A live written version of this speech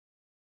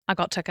I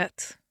got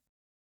tickets.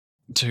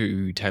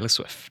 To Taylor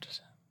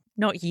Swift.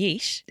 Not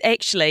yet.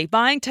 Actually,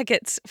 buying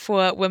tickets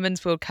for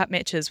Women's World Cup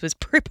matches was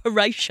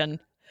preparation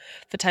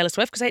for Taylor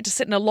Swift because I had to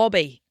sit in a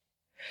lobby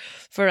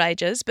for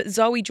ages. But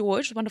Zoe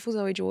George, wonderful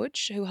Zoe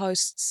George, who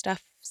hosts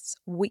Stuff's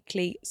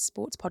weekly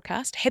sports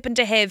podcast, happened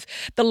to have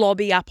the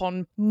lobby up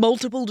on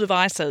multiple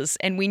devices.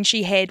 And when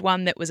she had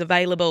one that was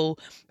available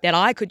that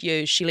I could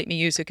use, she let me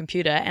use her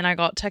computer and I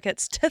got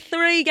tickets to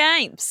 3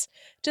 games,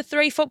 to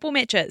 3 football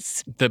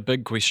matches. The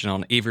big question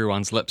on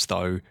everyone's lips,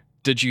 though,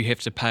 did you have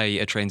to pay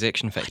a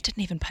transaction fee? I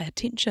didn't even pay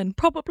attention,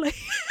 probably.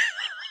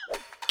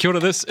 Kia ora,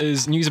 this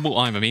is Newsable.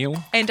 I'm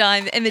Emil. And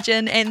I'm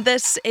Imogen, and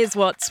this is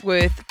what's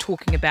worth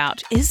talking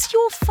about. Is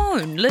your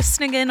phone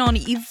listening in on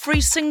every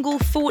single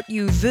thought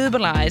you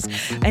verbalise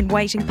and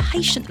waiting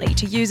patiently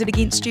to use it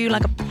against you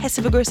like a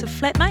passive-aggressive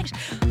flatmate?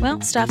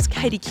 Well, Stuff's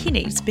Katie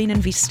Kenny's been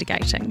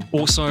investigating.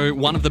 Also,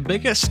 one of the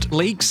biggest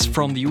leaks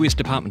from the US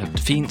Department of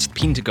Defense,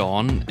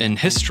 Pentagon, in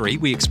history.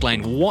 We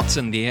explain what's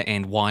in there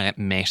and why it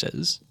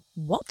matters.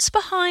 What's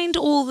behind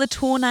all the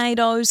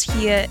tornadoes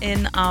here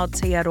in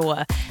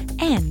Aotearoa?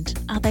 And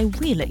are they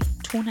really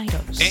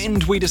tornadoes?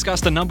 And we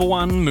discuss the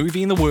 #1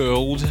 movie in the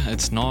world.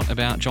 It's not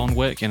about John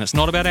Wick and it's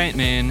not about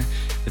Ant-Man.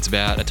 It's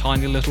about a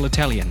tiny little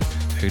Italian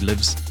who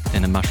lives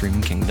in a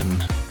mushroom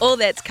kingdom. All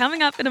that's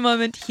coming up in a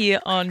moment here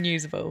on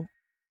Newsable.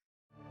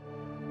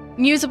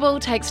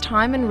 Newsable takes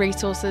time and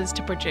resources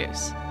to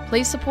produce.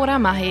 Please support our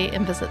mahi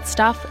and visit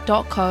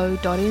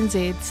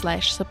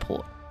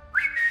stuff.co.nz/support.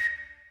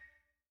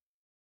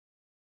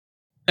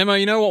 Emma,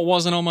 you know what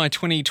wasn't on my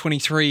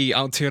 2023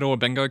 Aotearoa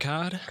bingo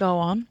card? Go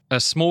on. A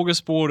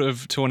smorgasbord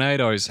of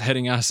tornadoes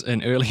hitting us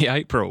in early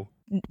April.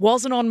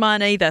 Wasn't on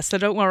mine either, so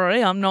don't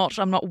worry, I'm not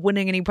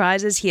winning any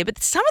prizes here.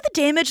 But some of the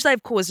damage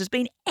they've caused has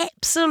been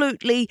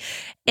absolutely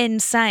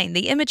insane.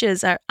 The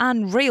images are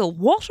unreal.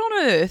 What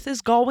on earth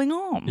is going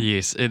on?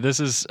 Yes, this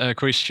is a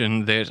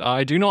question that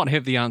I do not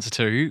have the answer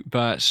to,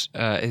 but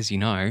as you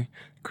know,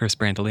 Chris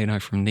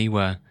Brandolino from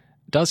Niwa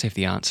does have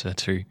the answer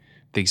to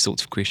these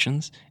sorts of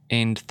questions,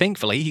 and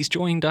thankfully he's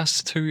joined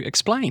us to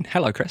explain.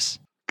 Hello, Chris.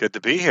 Good to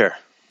be here.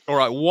 All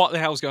right, what the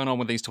hell's going on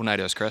with these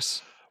tornadoes,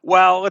 Chris?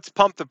 Well, let's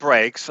pump the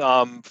brakes.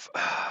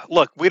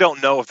 Look, we don't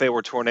know if they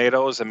were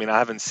tornadoes. I mean, I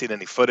haven't seen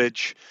any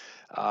footage.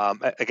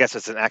 I guess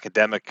it's an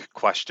academic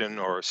question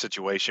or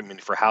situation. I mean,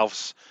 if your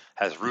house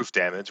has roof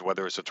damage,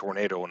 whether it's a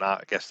tornado or not,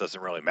 I guess doesn't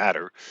really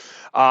matter.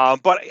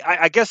 But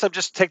I guess I'll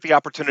just take the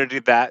opportunity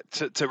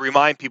to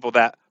remind people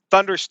that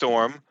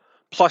thunderstorm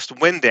plus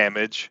wind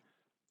damage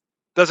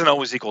doesn't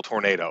always equal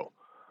tornado.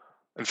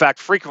 In fact,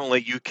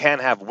 frequently you can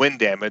have wind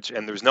damage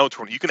and there's no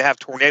tornado. You can have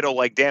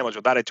tornado-like damage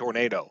without a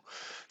tornado.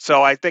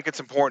 So I think it's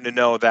important to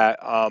know that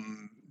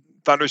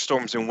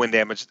thunderstorms and wind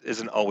damage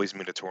isn't always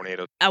mean a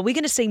tornado. Are we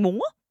going to see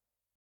more?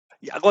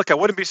 Yeah, look, I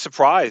wouldn't be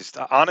surprised.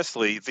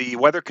 Honestly, the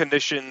weather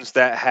conditions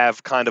that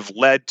have kind of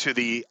led to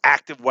the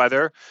active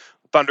weather,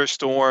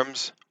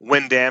 thunderstorms,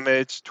 wind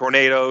damage,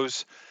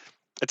 tornadoes,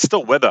 it's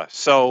still with us.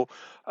 So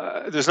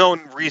there's no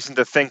reason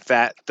to think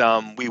that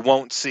we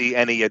won't see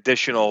any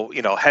additional,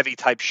 heavy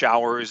type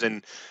showers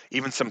and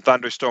even some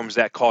thunderstorms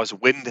that cause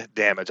wind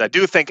damage. I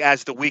do think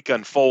as the week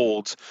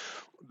unfolds,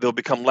 they'll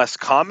become less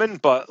common.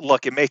 But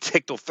look, it may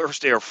take till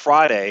Thursday or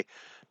Friday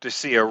to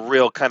see a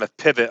real kind of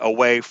pivot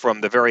away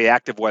from the very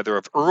active weather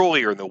of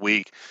earlier in the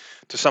week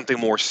to something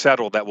more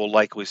settled that we'll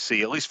likely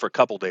see at least for a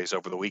couple days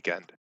over the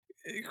weekend.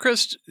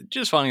 Chris,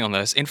 just finally on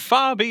this, and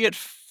far be it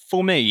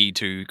for me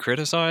to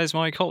criticise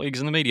my colleagues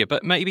in the media,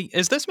 but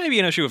is this maybe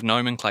an issue of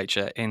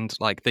nomenclature and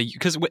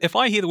because if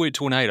I hear the word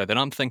tornado, then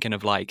I'm thinking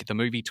of like the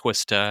movie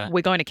Twister.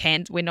 We're going to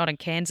Kansas. We're not in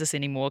Kansas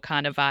anymore,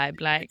 kind of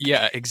vibe.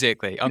 Yeah,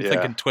 exactly. I'm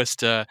thinking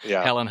Twister,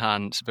 Helen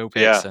Hunt, Bill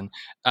Paxton.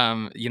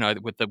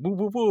 With the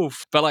woof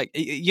woof. But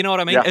you know what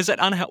I mean? Yeah. Is it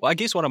unhelpful? I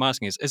guess what I'm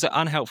asking is it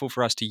unhelpful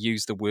for us to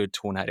use the word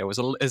tornado?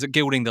 Is it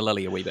gilding the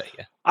lily a wee bit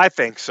here? I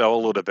think so, a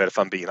little bit, if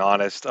I'm being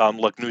honest.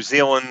 Look, New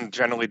Zealand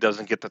generally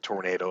doesn't get the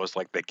tornadoes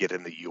like they get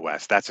in the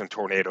U.S. That's in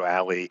Tornado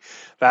Alley.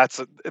 That's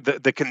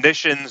the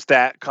conditions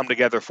that come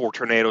together for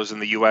tornadoes in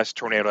the U.S.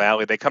 Tornado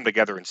Alley. They come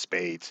together in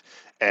spades,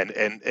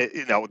 and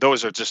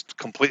those are just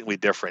completely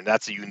different.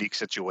 That's a unique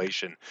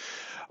situation.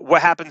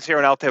 What happens here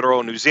in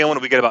Aotearoa, New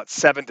Zealand? We get about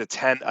 7 to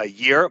 10 a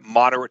year,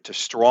 moderate to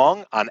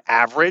strong on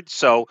average.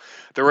 So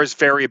there is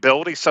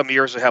variability. Some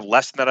years will have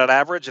less than that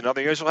average, and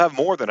other years will have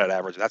more than that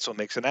average. That's what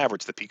makes an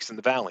average, the peaks and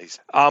the valleys.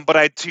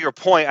 But to your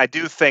point, I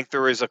do think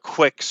there is a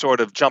quick sort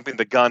of jumping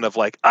the gun of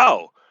like,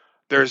 oh,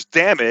 there's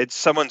damage.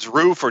 Someone's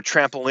roof or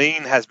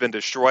trampoline has been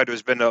destroyed.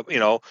 There's been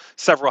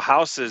several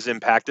houses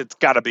impacted. It's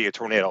got to be a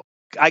tornado.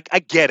 I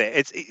get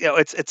it.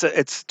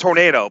 It's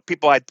tornado.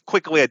 People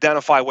quickly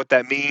identify what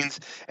that means,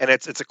 and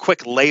it's a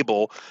quick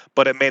label,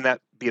 but it may not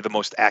be the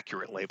most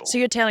accurate label. So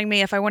you're telling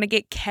me if I want to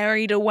get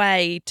carried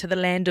away to the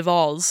land of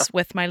Oz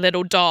with my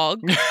little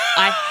dog,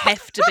 I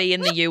have to be in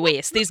the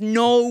US. There's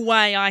no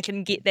way I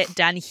can get that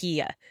done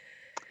here.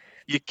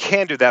 You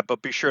can do that,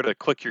 but be sure to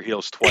click your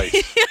heels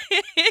twice.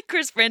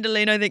 Chris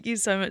Brandolino, thank you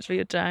so much for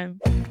your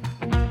time.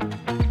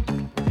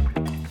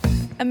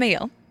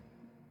 Emil.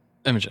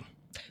 Imogen.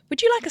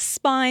 Would you like a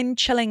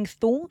spine-chilling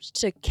thought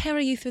to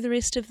carry you through the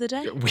rest of the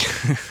day?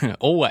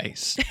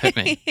 Always. Hit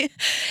me.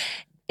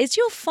 Is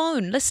your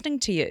phone listening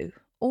to you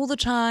all the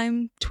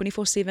time,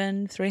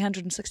 24/7,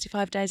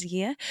 365 days a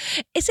year?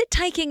 Is it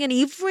taking in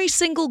every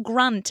single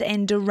grunt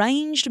and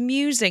deranged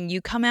musing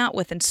you come out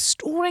with and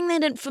storing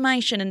that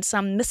information in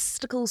some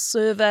mystical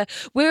server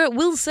where it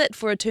will sit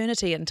for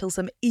eternity until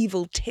some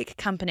evil tech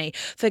company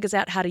figures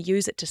out how to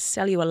use it to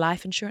sell you a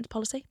life insurance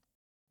policy?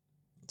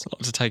 It's a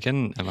lot to take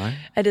in, am I?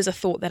 It is a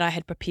thought that I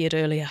had prepared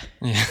earlier.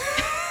 Yeah.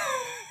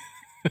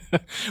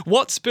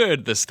 What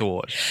spurred this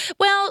thought?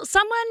 Well,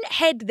 someone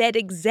had that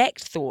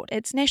exact thought.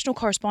 It's national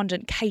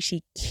correspondent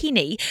Katie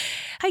Kenny.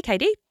 Hey,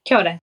 Katie. Kia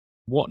ora.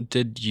 What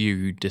did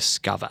you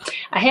discover?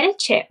 I had a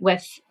chat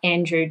with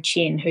Andrew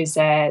Chen, who's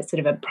a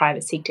sort of a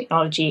privacy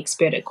technology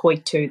expert at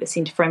Koitu, the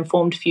Centre for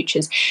Informed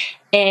Futures,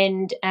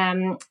 and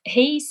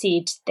he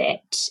said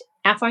that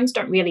our phones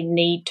don't really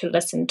need to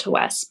listen to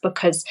us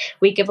because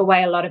we give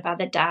away a lot of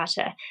other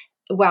data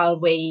while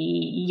we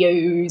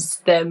use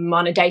them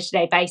on a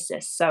day-to-day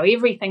basis. So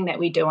everything that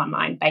we do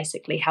online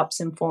basically helps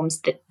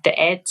informs the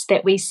ads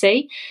that we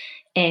see.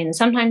 And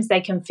sometimes they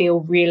can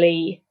feel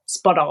really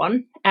spot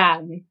on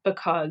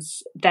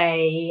because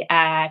they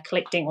are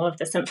collecting all of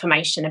this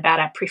information about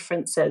our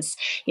preferences,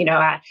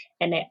 our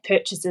in-app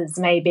purchases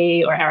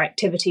maybe, or our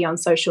activity on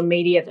social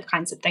media, the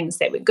kinds of things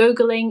that we're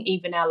Googling,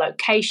 even our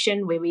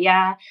location, where we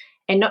are,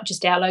 and not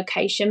just our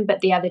location,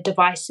 but the other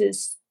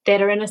devices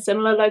that are in a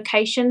similar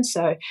location.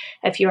 So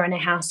if you're in a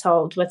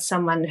household with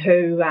someone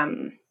who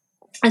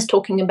is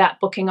talking about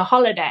booking a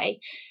holiday,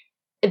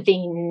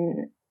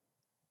 then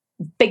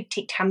big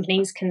tech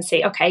companies can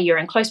see, okay, you're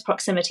in close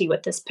proximity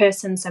with this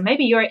person, so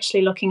maybe you're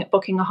actually looking at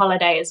booking a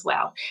holiday as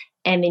well.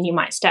 And then you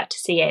might start to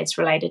see ads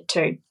related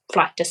to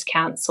flight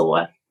discounts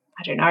or,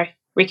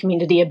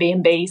 recommended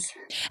Airbnbs.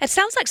 It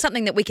sounds like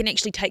something that we can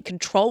actually take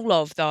control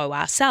of, though,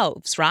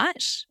 ourselves,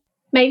 right?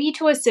 Maybe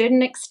to a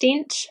certain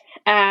extent.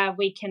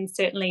 We can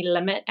certainly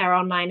limit our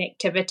online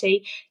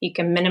activity. You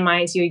can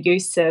minimize your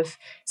use of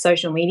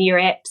social media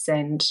apps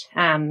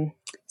and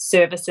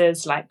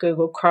services like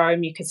Google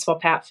Chrome. You could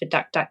swap out for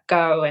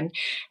DuckDuckGo,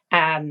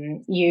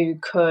 and you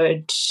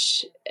could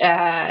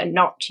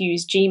not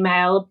use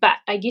Gmail. But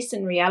I guess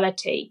in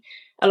reality,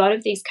 a lot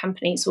of these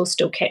companies will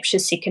still capture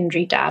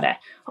secondary data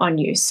on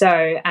you.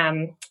 So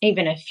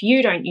even if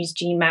you don't use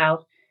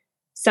Gmail,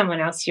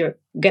 someone else you're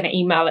going to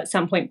email at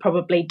some point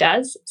probably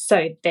does.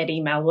 So that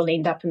email will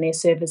end up in their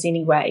servers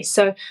anyway.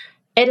 So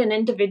at an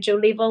individual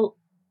level,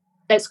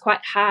 it's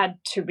quite hard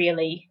to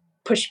really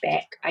push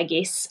back, I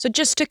guess. So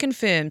just to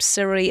confirm,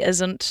 Siri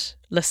isn't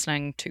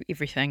listening to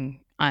everything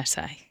I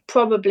say?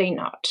 Probably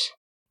not.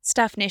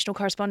 Staff National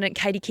Correspondent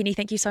Katie Kenny,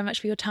 thank you so much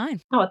for your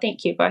time. Oh,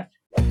 thank you both.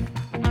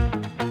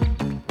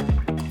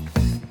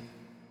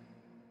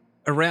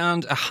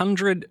 Around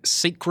 100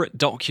 secret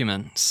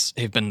documents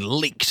have been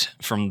leaked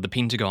from the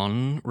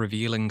Pentagon,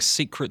 revealing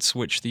secrets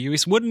which the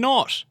US would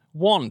not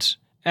want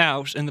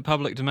out in the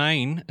public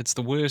domain. It's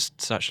the worst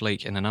such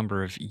leak in a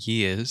number of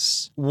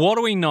years. What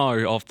do we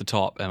know off the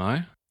top,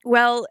 Emo?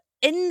 Well,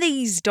 in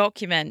these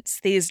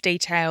documents, there's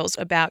details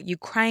about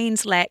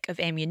Ukraine's lack of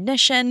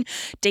ammunition,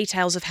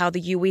 details of how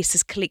the US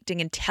is collecting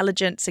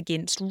intelligence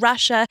against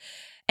Russia,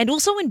 and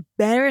also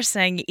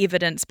embarrassing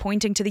evidence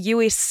pointing to the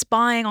US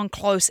spying on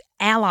close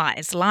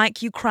allies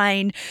like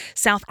Ukraine,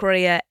 South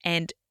Korea,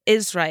 and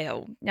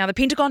Israel. Now, the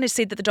Pentagon has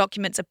said that the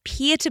documents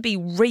appear to be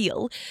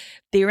real.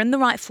 They're in the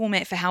right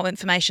format for how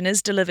information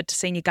is delivered to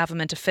senior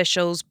government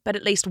officials, but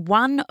at least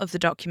one of the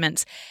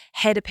documents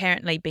had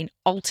apparently been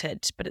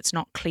altered, but it's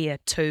not clear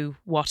to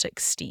what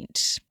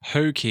extent.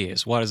 Who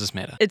cares? Why does this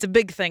matter? It's a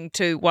big thing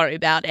to worry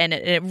about, and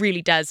it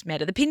really does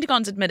matter. The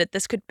Pentagon's admitted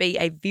this could be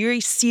a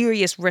very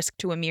serious risk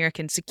to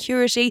American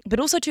security, but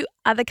also to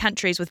other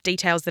countries with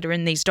details that are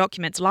in these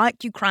documents,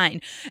 like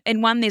Ukraine.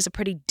 In one, there's a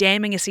pretty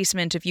damning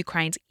assessment of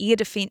Ukraine's air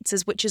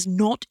defences, which is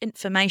not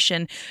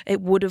information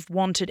it would have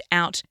wanted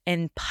out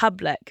in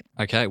public.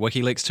 Okay,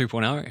 WikiLeaks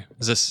 2.0.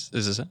 Is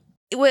this it?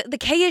 Well, the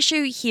key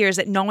issue here is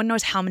that no one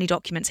knows how many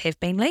documents have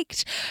been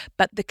leaked,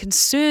 but the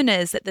concern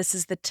is that this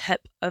is the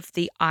tip of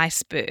the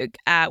iceberg.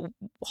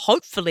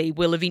 Hopefully,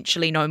 we'll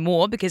eventually know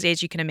more because,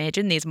 as you can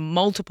imagine, there's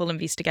multiple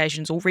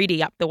investigations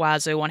already up the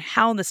wazoo on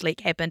how this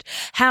leak happened,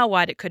 how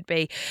wide it could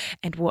be,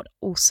 and what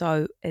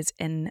also is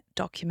in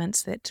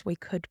documents that we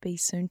could be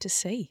soon to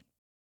see.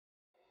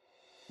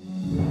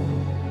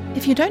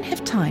 If you don't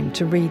have time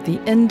to read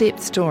the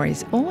in-depth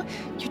stories, or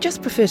you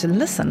just prefer to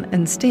listen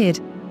instead,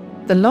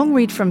 The Long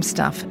Read from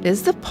Stuff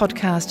is the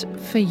podcast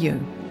for you.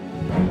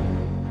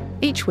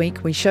 Each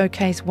week we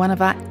showcase one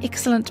of our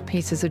excellent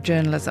pieces of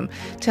journalism,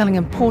 telling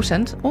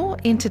important or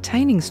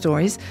entertaining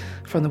stories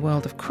from the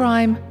world of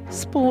crime,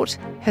 sport,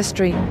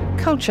 history,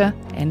 culture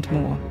and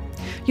more.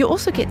 You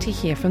also get to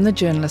hear from the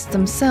journalists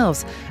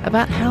themselves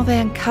about how they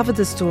uncovered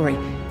the story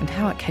and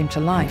how it came to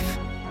life.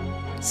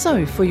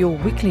 So, for your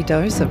weekly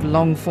dose of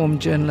long-form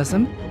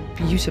journalism,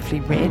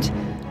 beautifully read,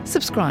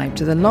 subscribe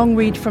to The Long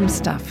Read from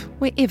Stuff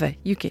wherever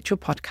you get your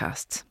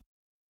podcasts.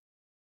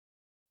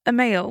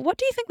 Emil, what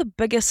do you think the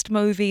biggest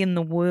movie in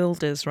the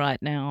world is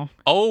right now?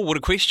 Oh, what a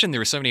question.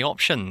 There are so many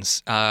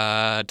options.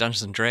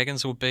 Dungeons &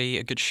 Dragons would be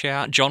a good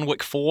shout. John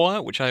Wick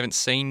 4, which I haven't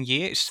seen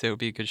yet. That would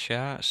be a good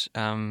shout.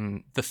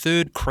 The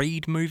third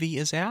Creed movie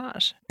is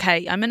out.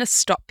 Okay, I'm going to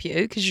stop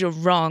you because you're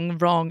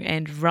wrong,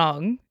 and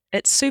wrong.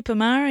 It's Super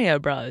Mario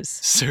Bros.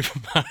 Super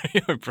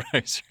Mario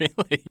Bros,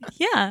 really?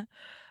 Yeah.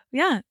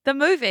 The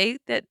movie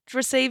that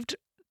received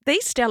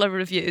these stellar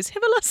reviews.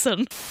 Have a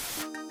listen.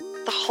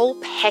 The whole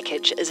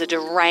package is a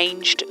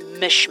deranged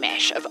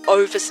mishmash of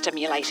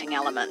overstimulating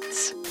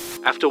elements.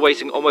 After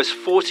waiting almost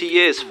 40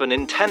 years for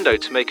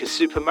Nintendo to make a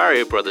Super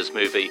Mario Bros.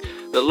 Movie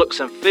that looks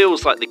and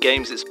feels like the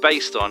games it's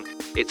based on,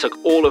 it took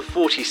all of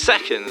 40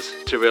 seconds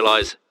to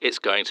realise it's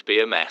going to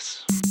be a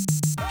mess.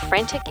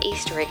 Frantic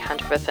Easter egg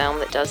hunt for a film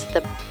that does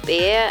the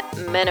bare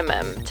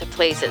minimum to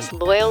please its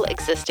loyal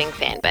existing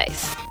fan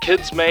base.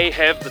 Kids may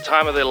have the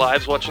time of their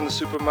lives watching the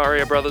Super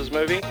Mario Bros.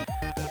 Movie,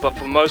 but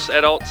for most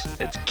adults,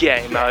 it's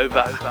game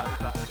over.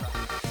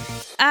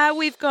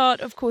 We've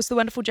got, of course, the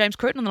wonderful James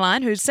Cruton on the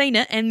line, who's seen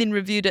it and then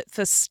reviewed it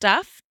for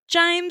Stuff.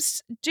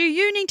 James, do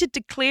you need to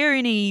declare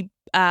any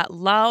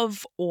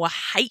love or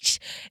hate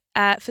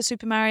for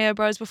Super Mario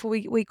Bros. Before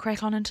we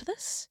crack on into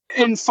this?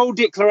 In full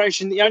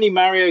declaration, the only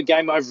Mario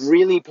game I've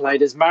really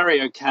played is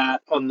Mario Kart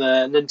on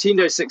the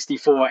Nintendo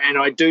 64, and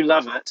I do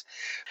love it.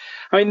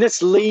 I mean,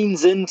 this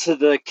leans into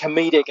the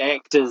comedic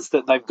actors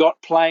that they've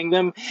got playing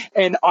them,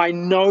 and I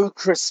know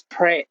Chris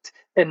Pratt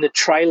in the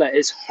trailer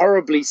is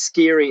horribly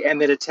scary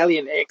and that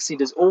Italian accent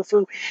is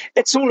awful.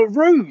 It's all a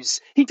ruse.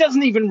 He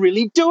doesn't even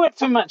really do it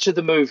for much of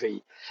the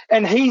movie.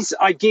 And he's,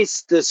 I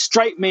guess, the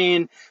straight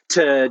man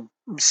to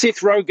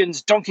Seth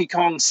Rogen's Donkey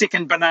Kong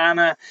Second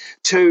Banana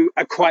to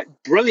a quite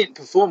brilliant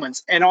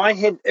performance. And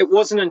it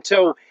wasn't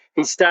until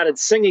he started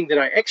singing that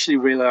I actually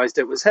realised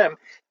it was him.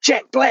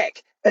 Jack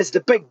Black is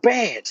the big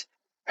bad,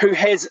 who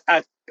has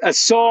a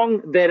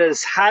song that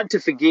is hard to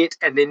forget,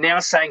 and they're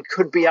now saying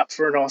could be up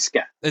for an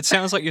Oscar. It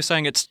sounds like you're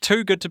saying it's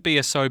too good to be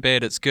a so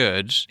bad it's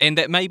good, and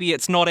that maybe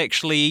it's not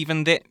actually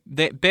even that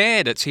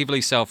bad. It's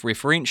heavily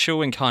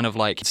self-referential and kind of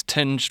like it's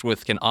tinged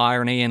with an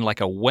irony and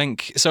like a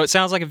wink. So it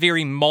sounds like a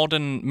very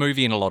modern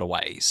movie in a lot of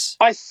ways.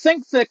 I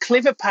think the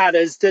clever part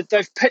is that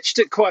they've pitched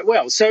it quite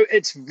well. So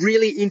it's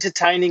really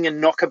entertaining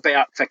and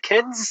knockabout for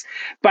kids,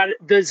 but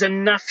there's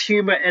enough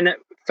humour in it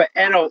for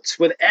adults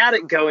without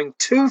it going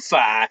too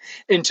far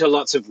into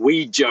lots of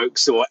weed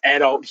jokes or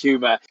adult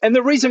humour. And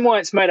the reason why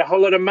it's made a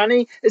whole lot of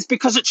money is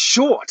because it's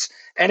short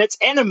and it's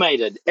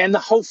animated and the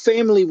whole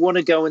family want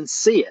to go and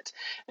see it.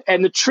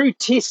 And the true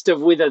test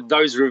of whether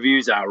those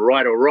reviews are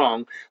right or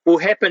wrong will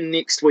happen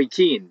next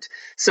weekend.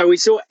 So we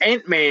saw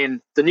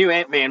Ant-Man, the new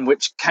Ant-Man,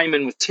 which came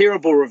in with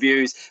terrible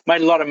reviews,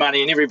 made a lot of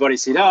money, and everybody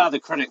said, the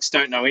critics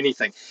don't know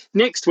anything.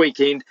 Next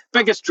weekend,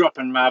 biggest drop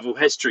in Marvel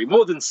history,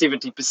 more than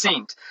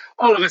 70%.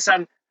 All of a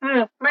sudden,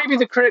 maybe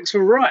the critics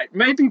were right.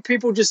 Maybe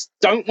people just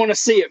don't want to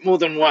see it more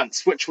than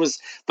once, which was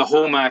the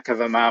hallmark of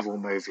a Marvel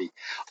movie.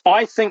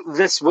 I think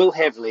this will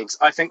have legs.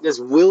 I think this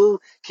will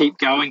keep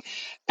going.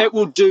 It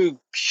will do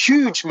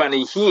huge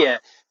money here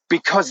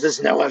because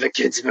there's no other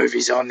kids'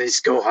 movies on these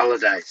school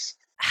holidays.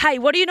 Hey,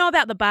 what do you know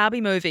about the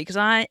Barbie movie? Because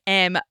I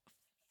am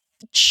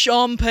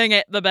chomping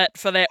at the bit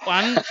for that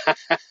one.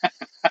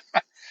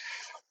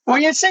 Well,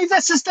 you see,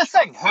 this is the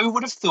thing. Who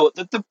would have thought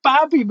that the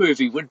Barbie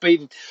movie would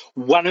be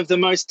one of the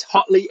most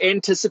hotly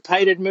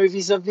anticipated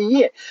movies of the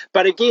year?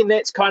 But again,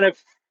 that's kind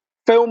of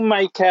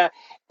filmmaker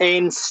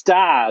and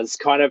stars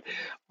kind of.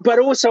 But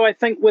also, I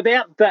think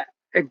without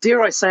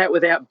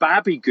without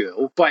Barbie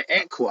Girl by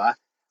Aqua,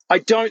 I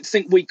don't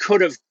think we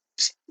could have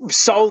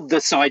sold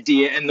this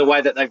idea in the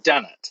way that they've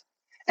done it.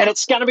 And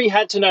it's going to be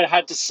hard to know,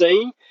 hard to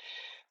see.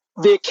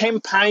 Their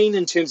campaign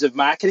in terms of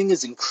marketing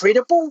is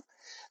incredible.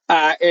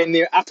 And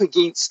they're up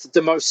against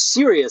the most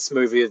serious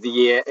movie of the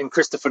year in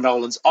Christopher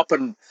Nolan's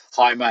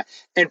Oppenheimer.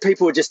 And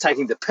people are just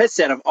taking the piss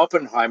out of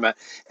Oppenheimer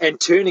and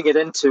turning it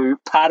into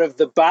part of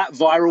the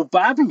viral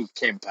Barbie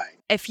campaign.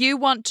 If you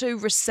want to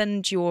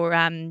rescind your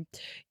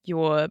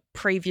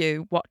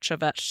preview watch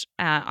of it,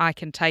 I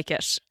can take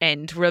it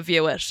and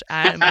review it.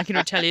 I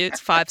can tell you it's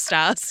 5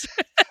 stars.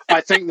 I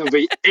think there'll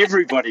be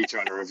everybody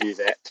trying to review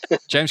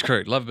that. James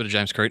Crude, love a bit of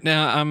James Crude.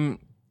 Now,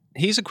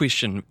 here's a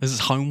question. This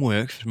is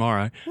homework for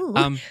tomorrow.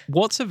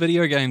 What's a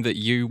video game that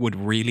you would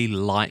really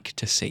like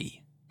to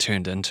see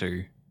turned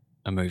into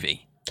a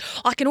movie?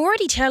 I can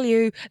already tell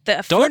you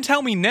that... Don't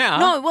tell me now.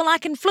 No, well, I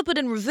can flip it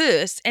in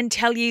reverse and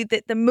tell you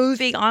that the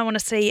movie I want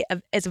to see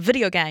as a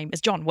video game is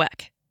John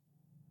Wick.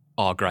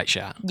 Oh, great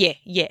shout. Yeah.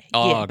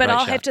 But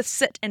I'll have to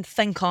sit and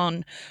think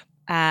on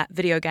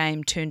video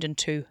game turned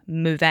into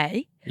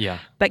movie. Yeah.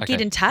 But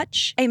get in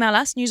touch. Email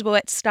us,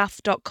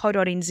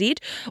 newsable@stuff.co.nz,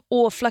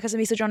 or flick us a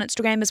message on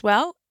Instagram as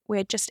well.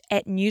 We're just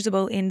at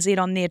NewsableNZ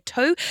on there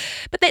too.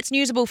 But that's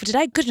Newsable for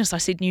today. Goodness, I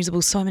said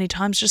Newsable so many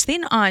times just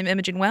then. I'm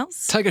Imogen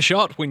Wells. Take a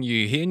shot when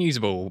you hear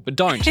Newsable, but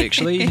don't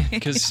actually,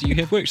 because you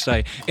have work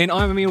today. And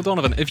I'm Emil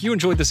Donovan. If you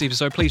enjoyed this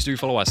episode, please do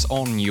follow us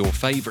on your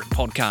favourite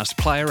podcast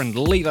player and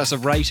leave us a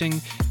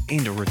rating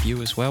and a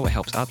review as well. It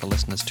helps other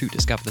listeners to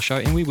discover the show,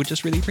 and we would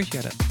just really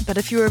appreciate it. But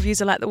if your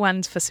reviews are like the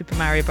ones for Super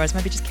Mario Bros,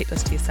 maybe just keep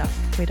this to yourself.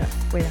 We don't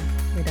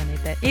need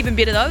that. Even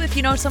better though, if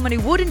you know someone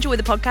who would enjoy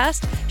the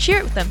podcast, share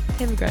it with them.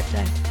 Have a great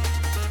day.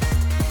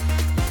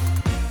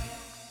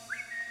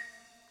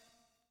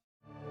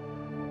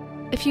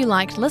 If you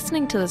liked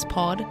listening to this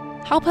pod,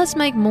 help us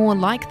make more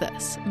like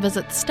this.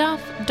 Visit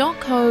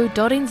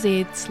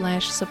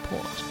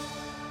stuff.co.nz/support.